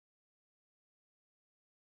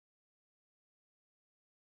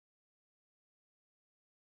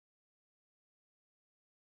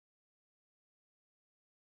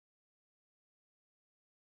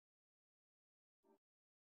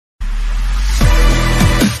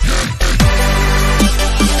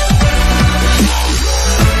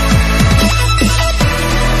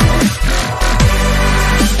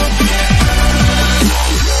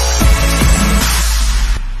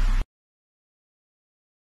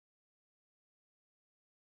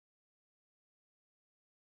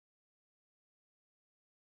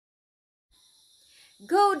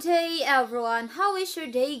Good day everyone! How is your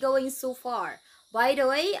day going so far? By the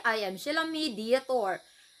way, I am Shilami Diator.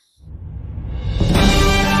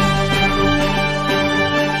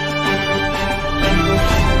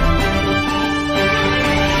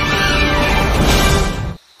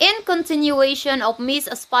 In continuation of Ms.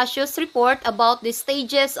 Aspacio's report about the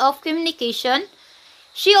stages of communication,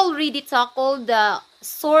 she already tackled the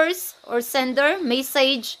source or sender,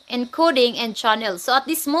 message, encoding, and channel. So at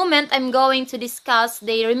this moment, I'm going to discuss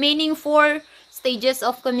the remaining 4 stages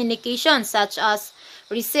of communication such as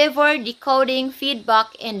receiver, decoding, feedback,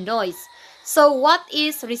 and noise. So what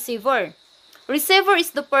is receiver? Receiver is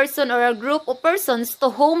the person or a group of persons to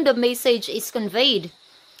whom the message is conveyed.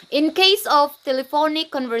 In case of telephonic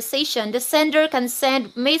conversation, the sender can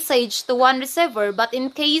send message to one receiver, but in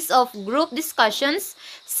case of group discussions,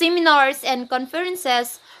 seminars, and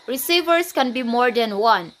conferences, receivers can be more than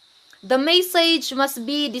one. The message must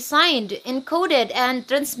be designed, encoded, and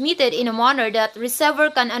transmitted in a manner that receiver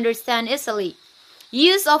can understand easily.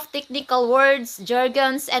 Use of technical words,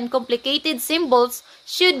 jargons, and complicated symbols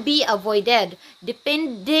should be avoided.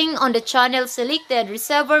 Depending on the channel selected,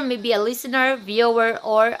 receiver may be a listener, viewer,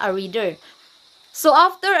 or a reader. So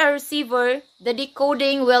after a receiver, the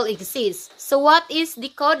decoding will exist. So what is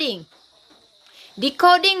decoding?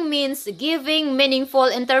 Decoding means giving meaningful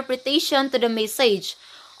interpretation to the message.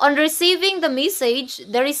 On receiving the message,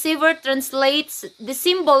 the receiver translates the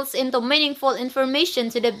symbols into meaningful information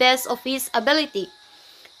to the best of his ability.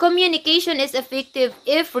 Communication is effective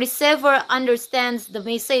if receiver understands the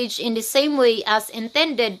message in the same way as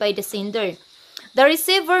intended by the sender. The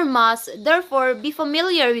receiver must, therefore, be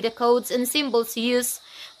familiar with the codes and symbols used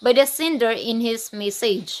by the sender in his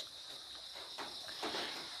message.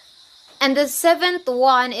 And the 7th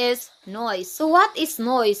one is noise. So what is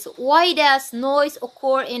noise? Why does noise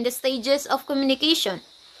occur in the stages of communication?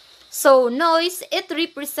 So noise, it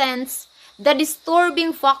represents the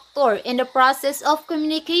disturbing factor in the process of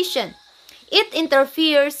communication. It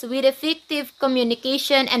interferes with effective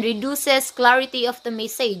communication and reduces clarity of the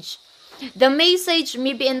message. The message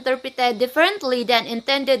may be interpreted differently than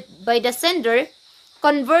intended by the sender.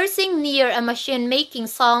 Conversing near a machine making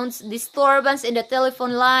sounds, disturbance in the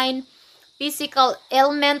telephone line, physical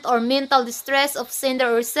ailment, or mental distress of sender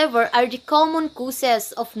or receiver are the common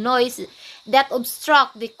causes of noise that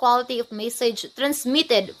obstruct the quality of message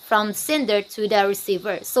transmitted from sender to the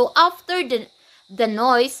receiver. So after the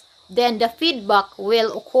noise, then the feedback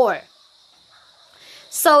will occur.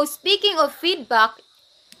 So speaking of feedback,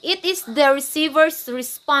 it is the receiver's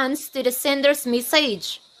response to the sender's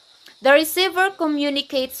message. The receiver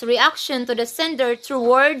communicates reaction to the sender through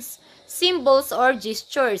words, symbols, or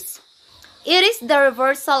gestures. It is the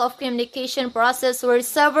reversal of communication process where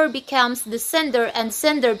receiver becomes the sender and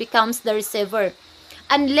sender becomes the receiver.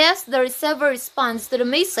 Unless the receiver responds to the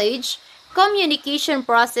message, communication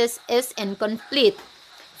process is incomplete.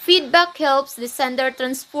 Feedback helps the sender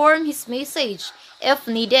transform his message if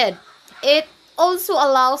needed. It also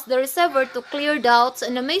allows the receiver to clear doubts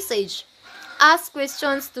in the message, ask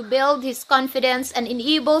questions to build his confidence, and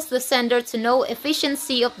enables the sender to know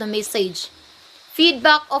efficiency of the message.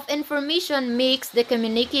 Feedback of information makes the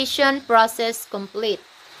communication process complete.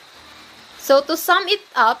 So to sum it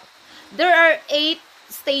up, there are 8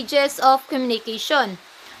 stages of communication.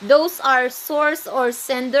 Those are source or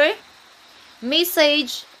sender,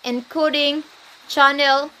 message, encoding,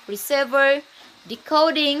 channel, receiver,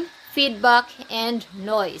 decoding, feedback, and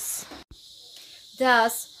noise.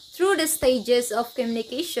 Thus, through the stages of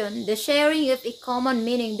communication, the sharing of a common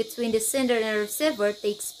meaning between the sender and receiver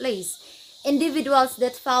takes place. Individuals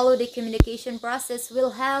that follow the communication process will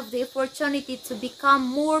have the opportunity to become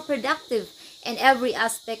more productive in every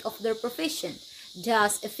aspect of their profession.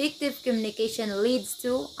 Thus, effective communication leads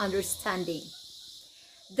to understanding.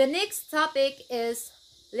 The next topic is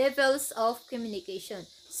levels of communication.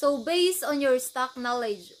 So based on your stock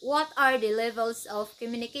knowledge, what are the levels of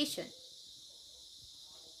communication?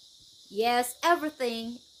 Yes,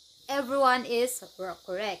 everyone is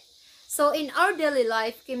correct. So in our daily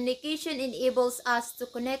life, communication enables us to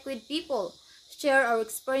connect with people, share our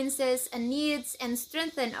experiences and needs, and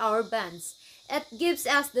strengthen our bonds. It gives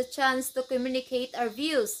us the chance to communicate our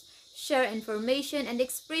views, share information and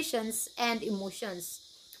expressions and emotions.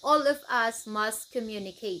 All of us must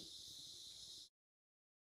communicate.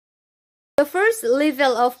 The first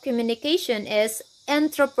level of communication is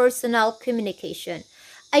intrapersonal communication.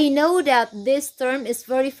 I know that this term is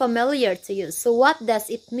very familiar to you. So what does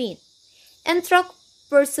it mean?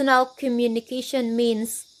 Intrapersonal communication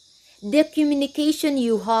means the communication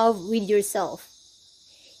you have with yourself.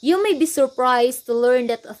 You may be surprised to learn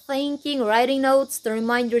that thinking, writing notes to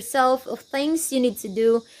remind yourself of things you need to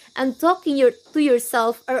do, and talking to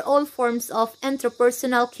yourself are all forms of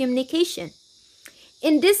interpersonal communication.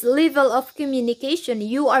 In this level of communication,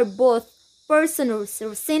 you are both person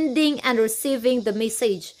sending and receiving the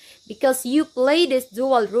message because you play this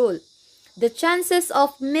dual role. The chances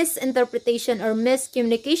of misinterpretation or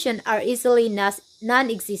miscommunication are easily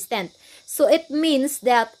non-existent. So it means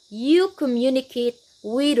that you communicate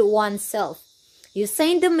with oneself. You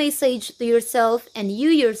send the message to yourself and you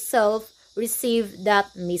yourself receive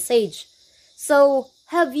that message. So,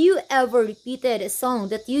 have you ever repeated a song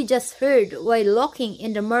that you just heard while looking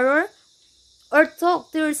in the mirror? Or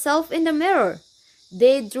talked to yourself in the mirror?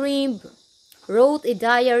 Daydreamed, wrote a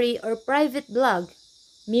diary or private blog,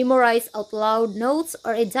 memorized out loud notes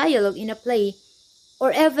or a dialogue in a play,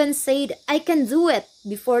 or even said, "I can do it,"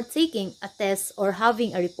 before taking a test or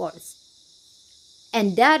having a report.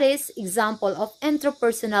 And that is example of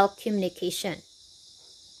interpersonal communication.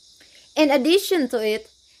 In addition to it,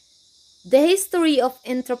 the history of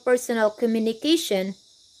interpersonal communication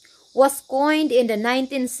was coined in the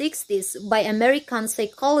 1960s by American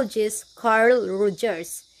psychologist Carl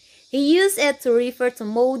Rogers. He used it to refer to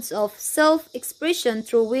modes of self-expression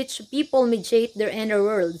through which people mediate their inner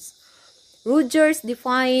worlds. Rogers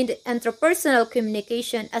defined interpersonal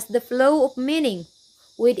communication as the flow of meaning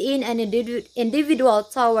within an individual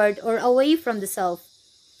toward or away from the self.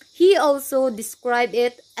 He also described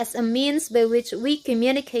it as a means by which we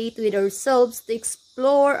communicate with ourselves to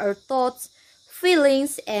explore our thoughts,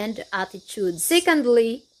 feelings, and attitudes.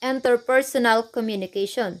 Secondly, interpersonal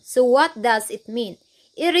communication. So what does it mean?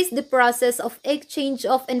 It is the process of exchange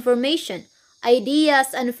of information,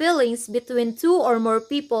 ideas, and feelings between two or more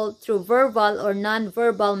people through verbal or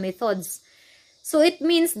non-verbal methods. So it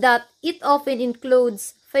means that it often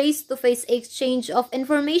includes face-to-face exchange of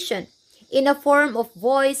information in a form of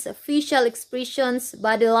voice, facial expressions,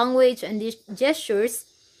 body language, and gestures.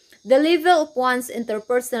 The level of one's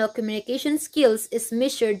interpersonal communication skills is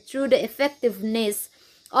measured through the effectiveness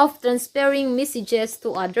of transferring messages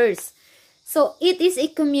to others. So it is a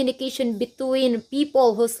communication between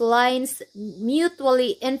people whose lines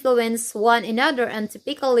mutually influence one another and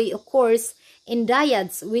typically occurs in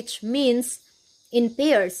dyads, which means in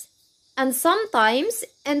pairs, and sometimes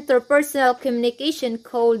interpersonal communication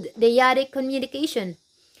called dyadic communication,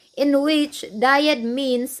 in which dyad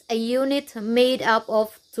means a unit made up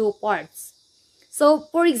of two parts. So,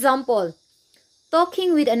 for example,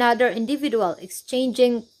 talking with another individual,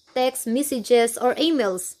 exchanging text messages or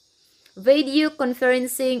emails, video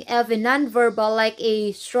conferencing, even non-verbal like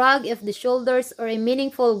a shrug of the shoulders or a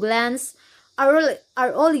meaningful glance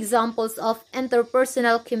are all examples of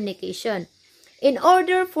interpersonal communication. In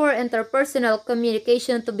order for interpersonal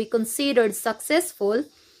communication to be considered successful,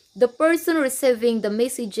 the person receiving the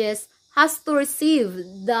messages has to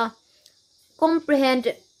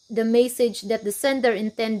comprehend the message that the sender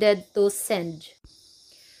intended to send.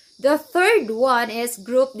 The third one is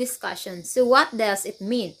group discussion. So what does it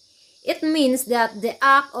mean? It means that the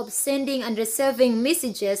act of sending and receiving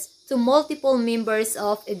messages to multiple members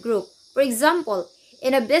of a group. For example,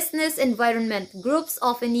 in a business environment, groups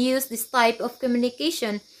often use this type of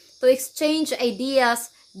communication to exchange ideas,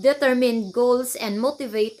 determine goals, and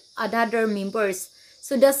motivate other members.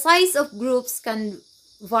 So the size of groups can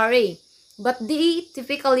vary, but they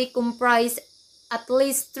typically comprise at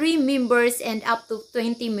least 3 members and up to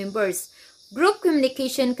 20 members. Group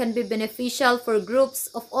communication can be beneficial for groups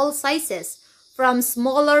of all sizes, from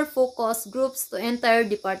smaller focus groups to entire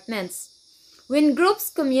departments. When groups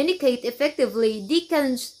communicate effectively, they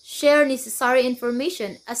can share necessary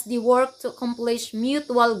information as they work to accomplish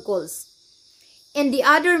mutual goals. In the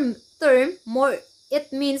other term,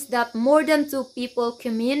 it means that more than 2 people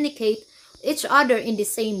communicate with each other in the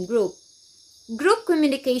same group. Group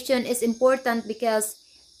communication is important because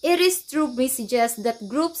it is through messages that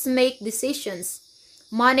groups make decisions,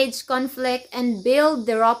 manage conflict, and build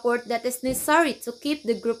the rapport that is necessary to keep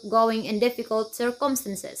the group going in difficult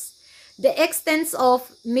circumstances. The extent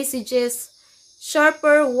of messages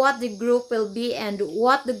sharper what the group will be and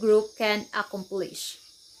what the group can accomplish.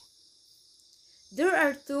 There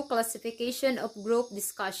are 2 classifications of group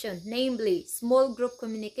discussion, namely small group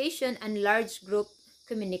communication and large group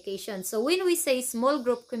communication. So when we say small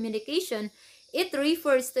group communication, it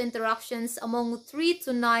refers to interactions among 3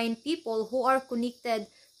 to 9 people who are connected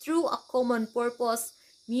through a common purpose,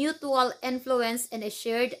 mutual influence, and a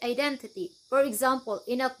shared identity. For example,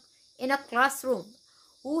 in a classroom,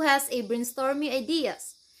 who has a brainstorming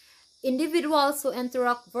ideas. Individuals who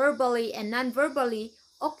interact verbally and non-verbally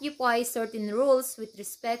occupy certain roles with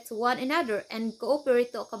respect to one another and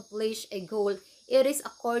cooperate to accomplish a goal. It is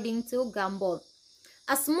according to Gamble.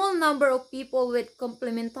 A small number of people with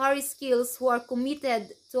complementary skills who are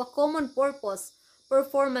committed to a common purpose,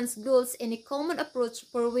 performance goals, and a common approach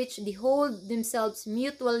for which they hold themselves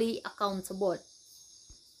mutually accountable.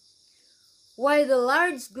 While the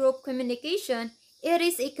large group communication, it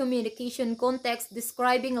is a communication context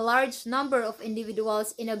describing a large number of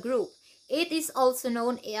individuals in a group. It is also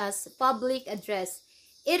known as public address.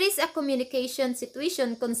 It is a communication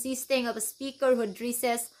situation consisting of a speaker who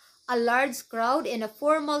addresses a large crowd in a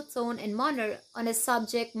formal tone and manner on a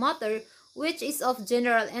subject matter which is of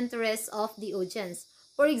general interest of the audience.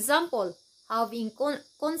 For example, having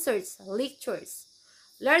concerts, lectures.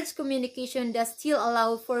 Large communication does still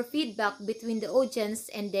allow for feedback between the audience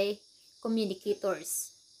and the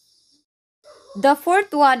communicators. The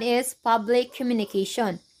fourth one is public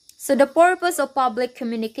communication. So the purpose of public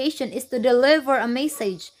communication is to deliver a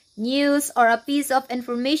message, news, or a piece of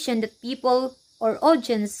information that people or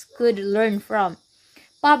audience could learn from.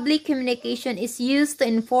 Public communication is used to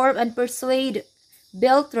inform and persuade,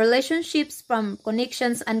 build relationships from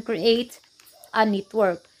connections, and create a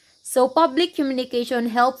network. So public communication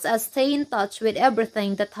helps us stay in touch with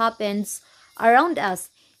everything that happens around us.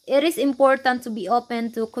 It is important to be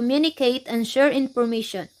open to communicate and share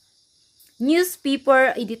information.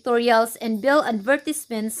 Newspaper editorials and bill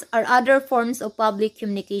advertisements are other forms of public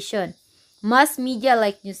communication. Mass media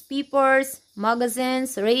like newspapers,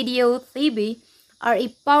 magazines, radio, TV are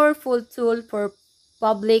a powerful tool for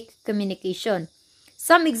public communication.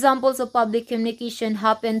 Some examples of public communication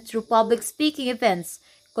happen through public speaking events,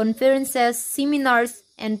 conferences, seminars,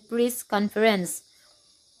 and press conference.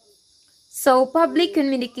 So, public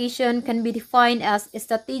communication can be defined as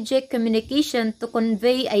strategic communication to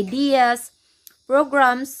convey ideas,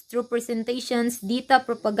 programs through presentations, data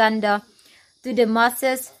propaganda to the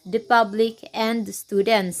masses, the public, and the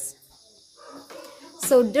students.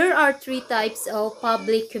 So, there are three types of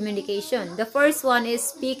public communication. The first one is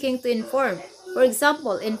speaking to inform. For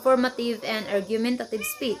example, informative and argumentative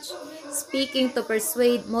speech. Speaking to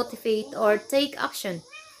persuade, motivate, or take action.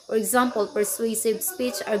 For example, persuasive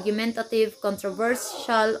speech, argumentative,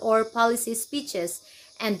 controversial, or policy speeches.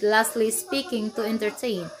 And lastly, speaking to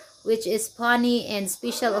entertain, which is funny and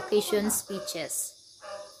special occasion speeches.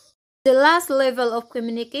 The last level of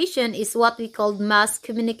communication is what we call mass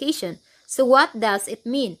communication. So what does it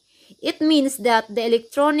mean? It means that the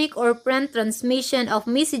electronic or print transmission of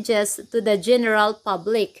messages to the general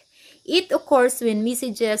public. It occurs when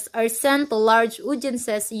messages are sent to large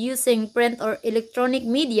audiences using print or electronic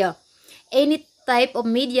media, any type of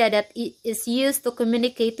media that is used to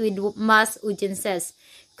communicate with mass audiences.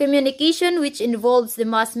 Communication which involves the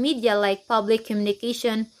mass media like public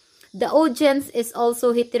communication, the audience is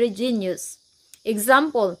also heterogeneous.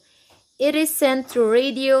 Example, it is sent through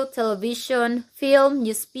radio, television, film,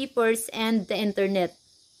 newspapers, and the internet.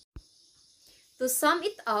 To sum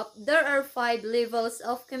it up, there are 5 levels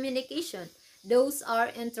of communication. Those are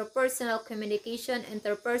interpersonal communication,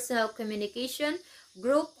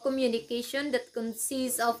 group communication that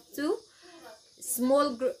consists of 2,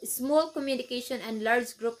 small communication and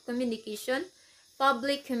large group communication,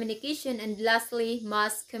 public communication, and lastly,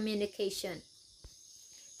 mass communication.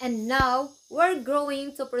 And now, we're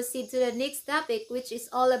going to proceed to the next topic, which is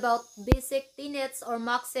all about basic tenets or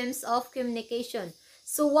maxims of communication.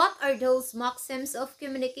 So what are those maxims of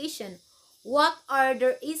communication? What are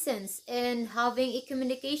their essence in having a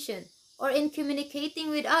communication or in communicating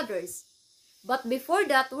with others? But before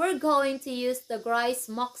that, we're going to use the Grice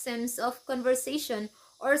maxims of conversation,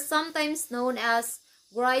 or sometimes known as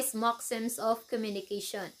Grice maxims of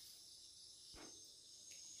communication.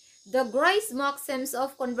 The Grice maxims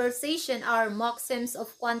of conversation are maxims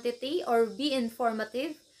of quantity or be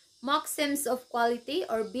informative, maxims of quality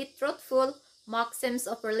or be truthful, maxims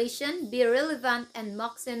of relation, be relevant, and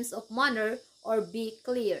maxims of manner or be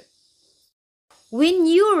clear. When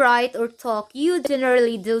you write or talk, you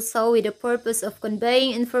generally do so with the purpose of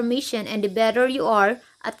conveying information, and the better you are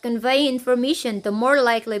at conveying information, the more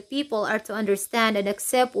likely people are to understand and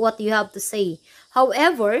accept what you have to say.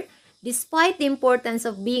 However, despite the importance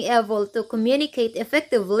of being able to communicate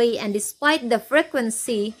effectively and despite the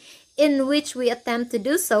frequency in which we attempt to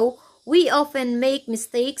do so, we often make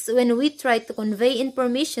mistakes when we try to convey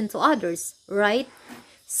information to others, right?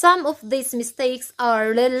 Some of these mistakes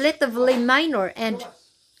are relatively minor and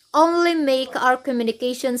only make our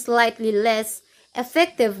communication slightly less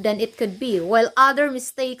effective than it could be, while other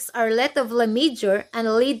mistakes are relatively major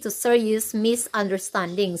and lead to serious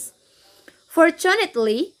misunderstandings.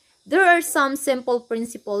 Fortunately, There are some simple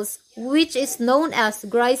principles which is known as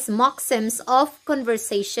Grice maxims of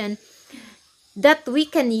conversation that we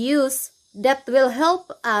can use that will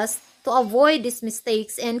help us to avoid these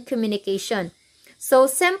mistakes in communication. So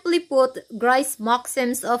simply put, Grice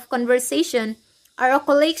maxims of conversation are a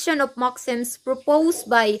collection of maxims proposed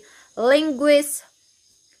by linguist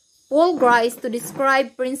Paul Grice to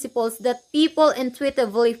describe principles that people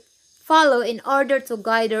intuitively follow in order to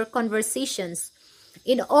guide their conversations,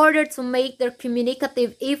 in order to make their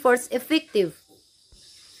communicative efforts effective.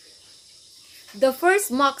 The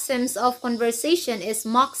first maxims of conversation is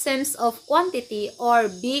maxims of quantity or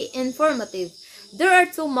be informative. There are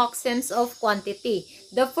two maxims of quantity.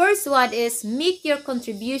 The first one is make your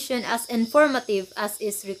contribution as informative as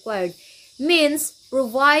is required. Means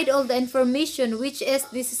provide all the information which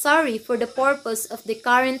is necessary for the purpose of the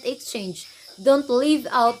current exchange. Don't leave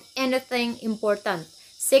out anything important.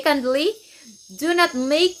 Secondly, do not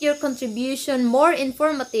make your contribution more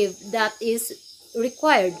informative than is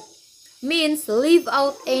required. Means leave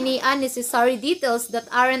out any unnecessary details that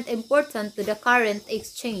aren't important to the current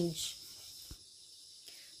exchange.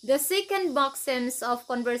 The second maxims of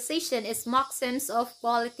conversation is maxims of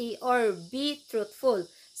quality or be truthful.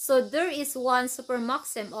 So there is one super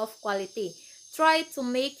maxim of quality. Try to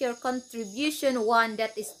make your contribution one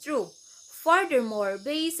that is true. Furthermore,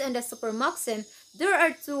 based on the super maxim, there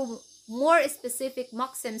are two more specific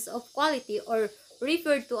maxims of quality or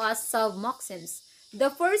referred to as sub-maxims. The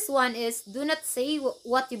first one is do not say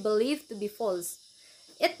what you believe to be false.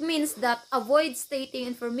 It means that avoid stating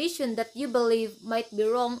information that you believe might be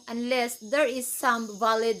wrong unless there is some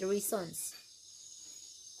valid reasons.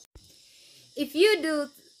 If you do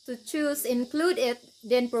to choose include it,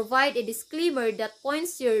 then provide a disclaimer that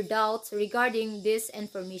points to your doubts regarding this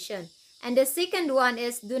information. And the second one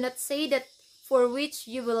is do not say that for which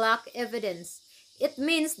you will lack evidence. It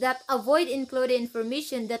means that avoid including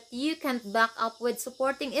information that you can't back up with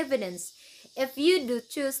supporting evidence. If you do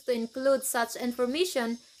choose to include such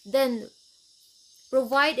information, then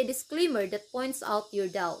provide a disclaimer that points out your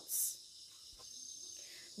doubts.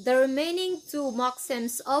 The remaining two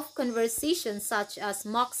maxims of conversation, such as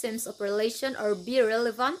maxims of relation or be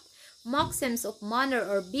relevant, maxims of manner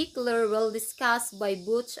or be clear, will discuss by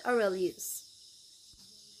Butch Aurelius.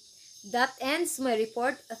 That ends my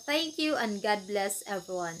report. Thank you and God bless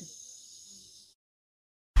everyone.